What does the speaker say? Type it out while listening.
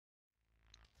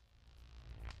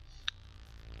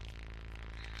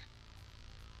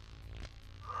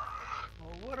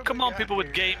Come on, people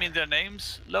with game in their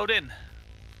names, load in.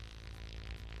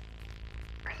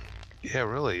 Yeah,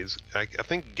 really. I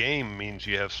think game means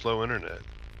you have slow internet.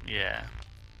 Yeah.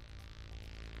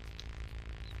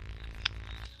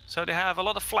 So they have a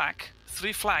lot of flak.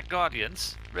 3 flak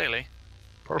guardians, really.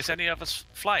 Perfect. Is any of us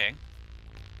flying?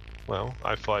 Well,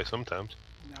 I fly sometimes.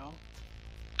 No,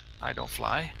 I don't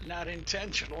fly. not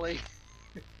intentionally.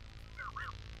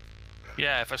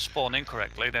 Yeah, if I spawn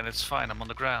incorrectly, then it's fine. I'm on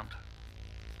the ground.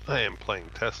 I am playing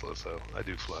Tesla, so I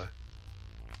do fly.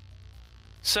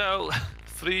 So,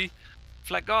 3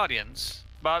 flak guardians,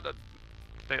 but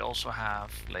they also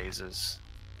have lasers.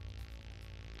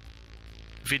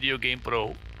 Video Game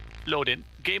Pro, load in.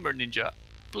 Gamer Ninja,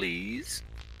 please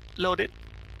load it.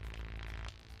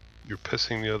 You're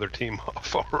pissing the other team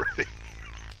off already.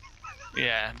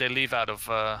 Yeah, they leave out of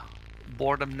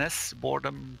boredomness.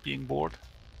 Boredom, being bored.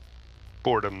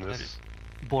 Boredomness.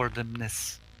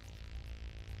 Boredomness.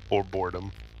 Or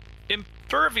boredom.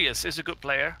 Impervious is a good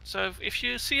player, so if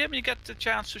you see him, you get the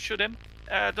chance to shoot him.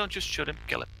 Don't just shoot him,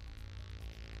 kill him.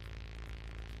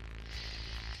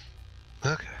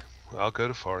 Okay, I'll go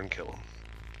to far and kill him.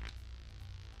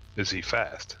 Is he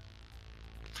fast?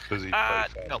 Does he play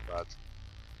fast no. bots?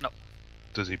 No.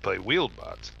 Does he play wheeled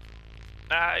bots?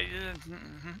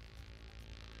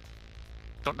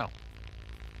 Don't know.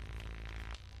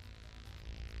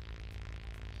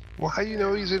 Well, how do you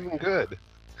know he's even good?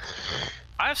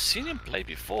 I've seen him play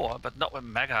before, but not with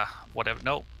Mega, whatever.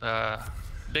 No,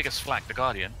 biggest flag, the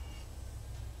Guardian.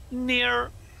 Near.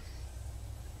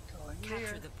 Going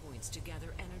Capture near. the points to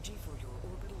gather energy for your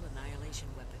orbital annihilation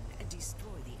weapon and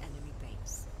destroy the enemy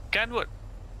base. Kenwood.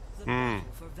 The battle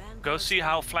for Vanguard's Go see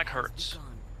how enemy flak has hurts.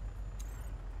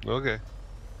 begun. Okay.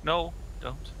 No,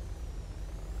 don't.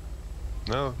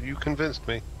 No, you convinced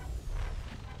me.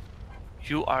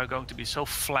 You are going to be so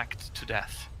flacked to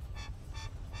death.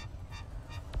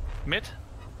 Mid?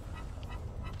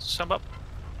 Sum up?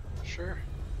 Sure.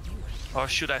 Or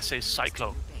should I say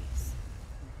Cyclone?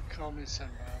 Call me Sunbob.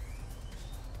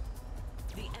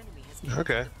 The enemy has captured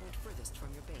Okay. the point furthest from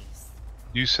your base.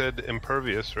 You said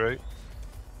impervious, right?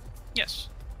 Yes.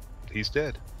 He's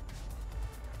dead.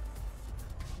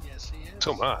 Yes, he is.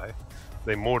 So am I.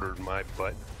 They mortared my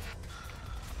butt.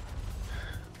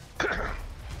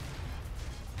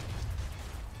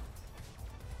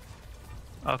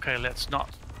 Okay, let's not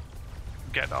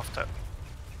get off that.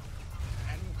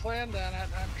 I hadn't planned on it.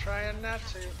 I'm trying not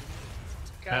to.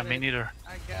 Got Me it. neither.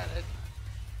 I got it.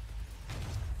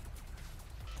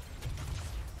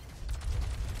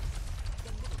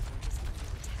 The middle point is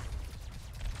under attack.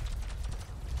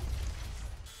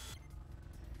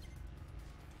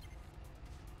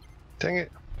 Dang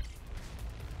it.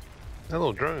 That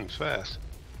little drone's fast.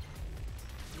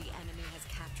 The enemy has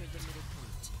captured the middle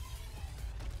point.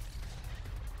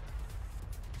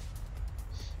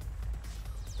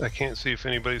 I can't see if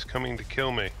anybody's coming to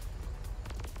kill me.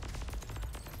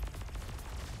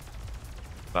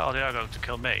 Well, they are going to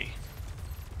kill me.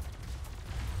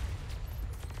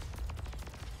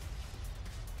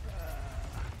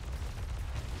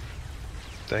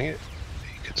 Dang it.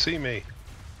 He could see me.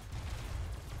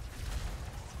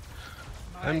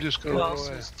 I'm just gonna run away.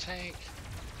 closest tank.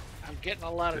 I'm getting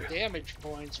a lot of damage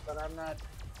points, but I'm not.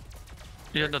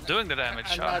 You're not doing the damage,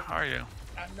 I'm not- are you?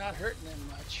 I'm not hurting him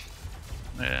much.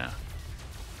 Yeah.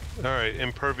 Alright,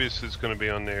 impervious is gonna be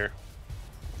on there.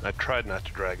 I tried not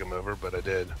to drag him over, but I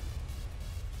did. The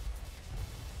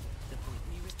point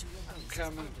nearest to your base is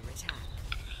coming. under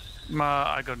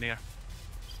attack. I go near.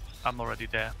 I'm already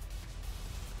there.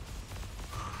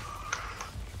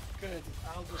 Good.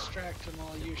 I'll distract him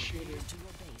while you shoot him. Nearest to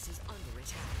your base is under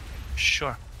attack.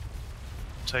 Sure.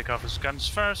 Take off his guns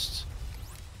first.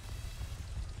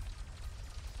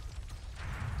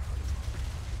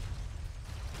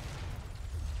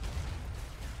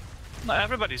 No,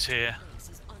 everybody's here. Base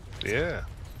is under attack. Yeah.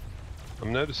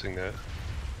 I'm noticing that.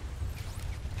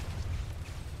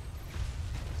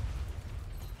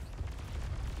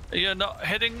 You're not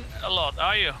hitting a lot,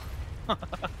 are you?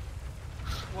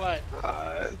 What?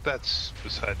 That's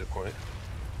beside the point.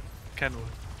 Kenwood.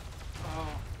 Oh.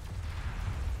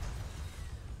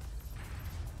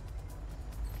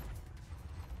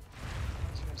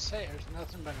 I was gonna say, there's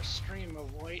nothing but a stream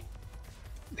of white.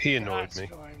 He annoyed That's me.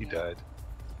 going He on. died.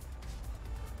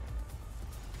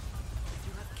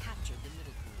 You have captured the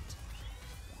middle point.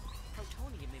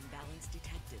 Protonium imbalance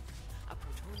detected. A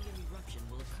protonium eruption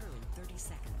will occur in 30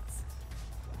 seconds.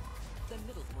 The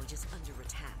middle point is under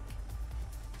attack.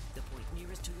 The point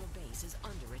nearest to your base is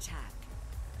under attack.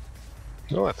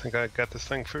 No, I think I got this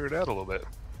thing figured out a little bit.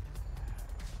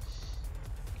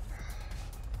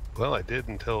 Well, I did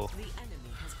until The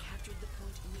enemy has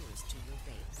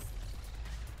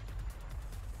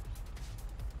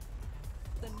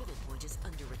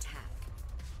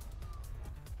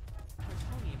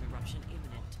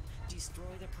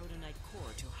destroy the protonite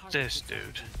core to harvest This its dude.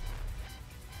 energy.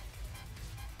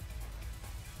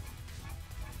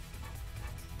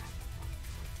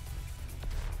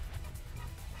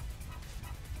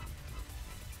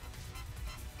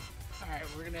 Alright,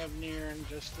 we're gonna have near in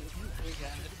just a... We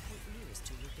got To it. the point nearest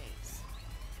to your base.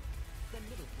 The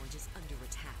middle point is under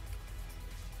attack.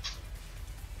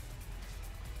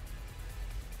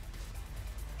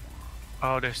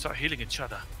 Oh, they start healing each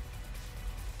other.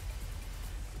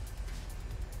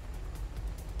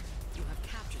 You have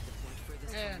captured the point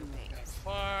furthest from And your we got base.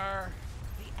 far.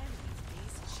 The enemy's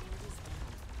base shield is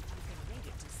down. You can raid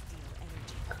it to steal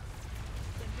energy.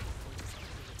 The middle point is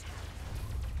under attack.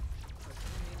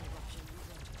 Protonium eruption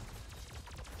rerouted.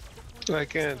 The point I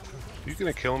can't. furthest from your You base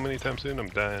gonna kill him anytime soon? I'm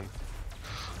dying.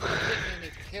 Not getting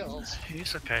any kills.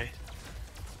 He's okay.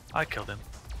 I killed him.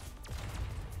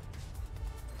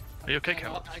 Are you okay,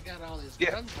 Caleb? I got all his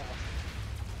Yeah. guns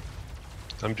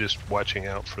off. I'm just watching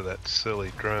out for that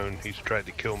silly drone. He's tried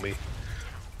to kill me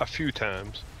a few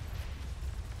times.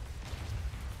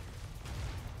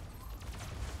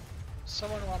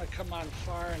 Someone want to come on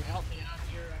far and help me out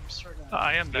here? I'm sort of...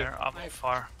 I am there. I'm I-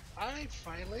 far. I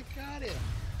finally got him.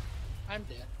 I'm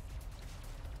dead.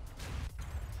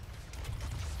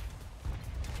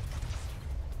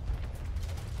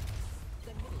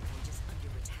 The middle point is under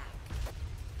attack.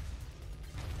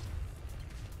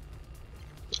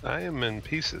 I am in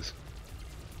pieces.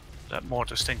 That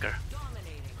mortar stinker.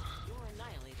 Dominating. Your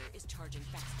annihilator is charging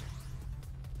faster.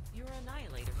 Your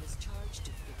annihilator has charged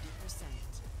to 50%.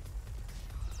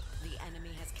 The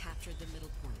enemy has captured the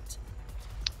middle point.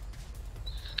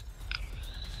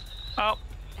 Oh,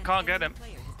 An can't get enemy him.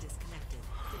 player has disconnected.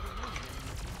 The remaining enemy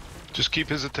is not present. Just keep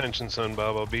his attention, son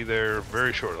Bob. I'll be there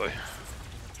very shortly. Is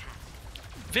under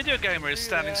attack. Video gamer is Do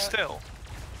standing that. still.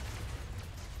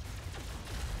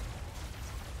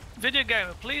 Video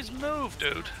gamer, please move,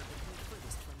 dude. The point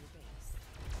furthest from your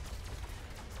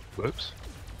base. Whoops.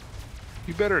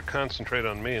 You better concentrate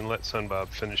on me and let Sun Bob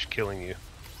finish killing you.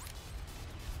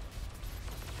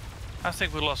 I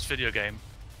think we lost video game.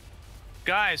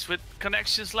 Guys, with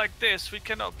connections like this, we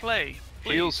cannot play.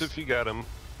 Please. Heals if you got him.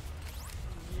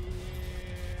 Yeah.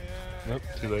 Nope,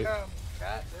 here too they late. come.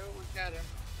 Got, no, we got him.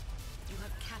 You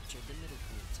have captured the middle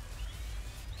point.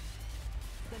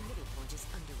 The middle point is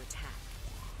under attack.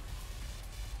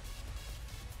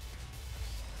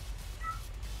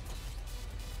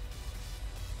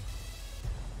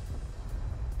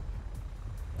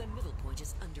 The middle point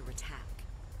is under attack.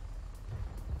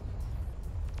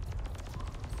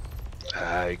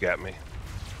 Ah, he got me.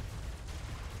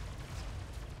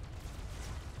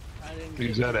 I didn't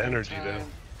He's get out of there in energy, though. time.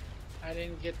 I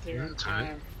didn't get there in That's all right.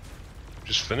 time.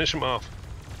 Just finish him off.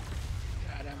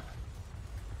 Got him.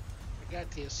 I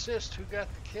got the assist. Who got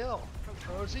the kill?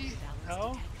 Rosie? Balance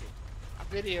No? detected. A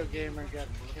video gamer got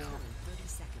Eruption the will kill. occur in 30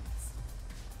 seconds.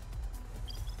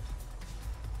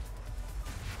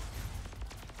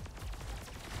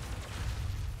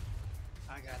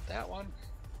 I got that one.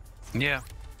 Yeah,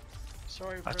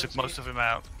 Sorry, I took Rosie. most of him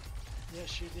out.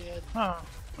 Yes, you did. Oh,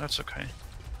 that's okay.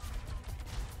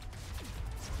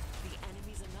 The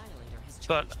enemy's annihilator has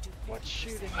But- charged to What's 50%.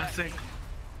 shooting I at think me?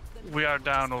 The we are middle point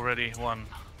down is under already attack. one.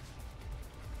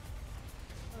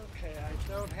 Okay, I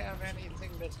don't have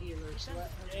anything but healers.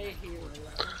 Let a healer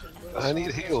left. I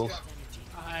need heals. Energy.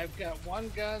 I've got one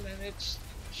gun and it's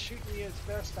shooting me as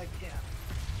best I can.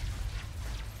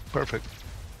 Perfect.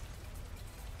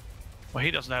 Well,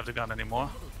 he doesn't have the gun anymore.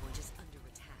 The middle point is under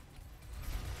attack.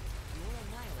 Your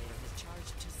annihilator has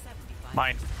charged to 75%.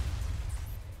 Mine.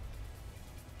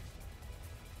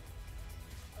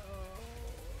 Oh,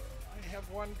 I have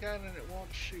one gun and it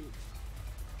won't shoot.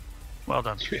 Well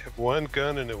done. You have one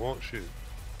gun and it won't shoot.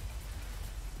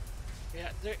 Yeah,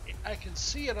 there, I can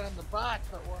see it on the bot,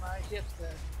 but when I hit the...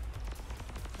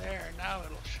 There, now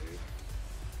it'll shoot.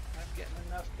 I'm getting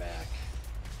enough back.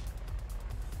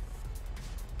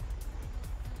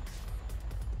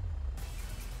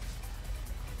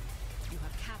 You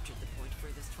have captured the point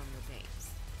furthest from your base.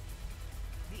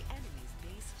 The enemy's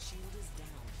base shield is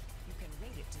down. You can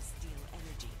raid it to steal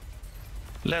energy.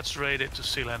 Let's raid it to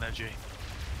steal energy.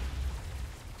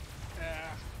 Yeah,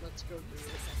 let's go do it.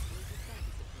 Successfully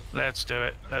defended the proton. Let's do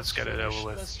it. Let's get it over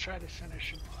with. Let's try to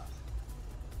finish him off.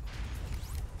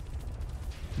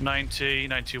 90,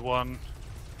 91,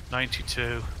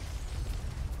 92,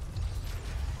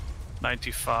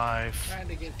 95. Trying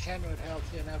to get Kenwood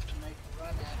healthy enough to make a run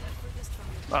at it. Furthest from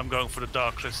your I'm going for the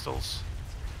dark crystals.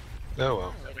 Oh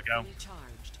well. There we go. Fully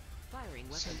charged. Firing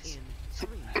weapon Since- in 3,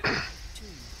 2,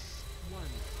 1.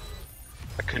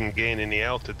 I couldn't gain any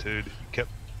altitude. He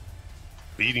kept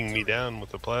beating me down with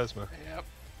the plasma. Yep.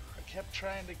 I kept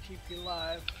trying to keep you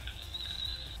alive.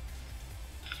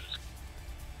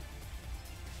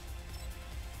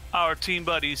 Our team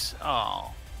buddies.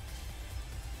 Oh.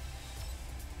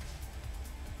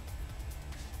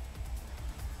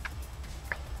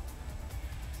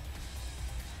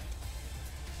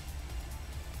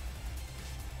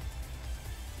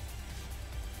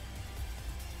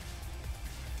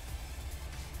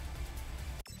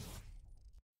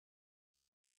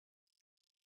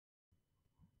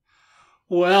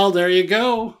 Well, there you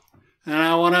go. And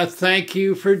I want to thank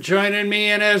you for joining me.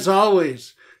 And as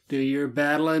always, do your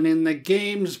battling in the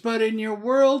games, but in your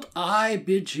world, I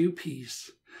bid you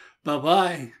peace.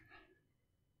 Bye-bye.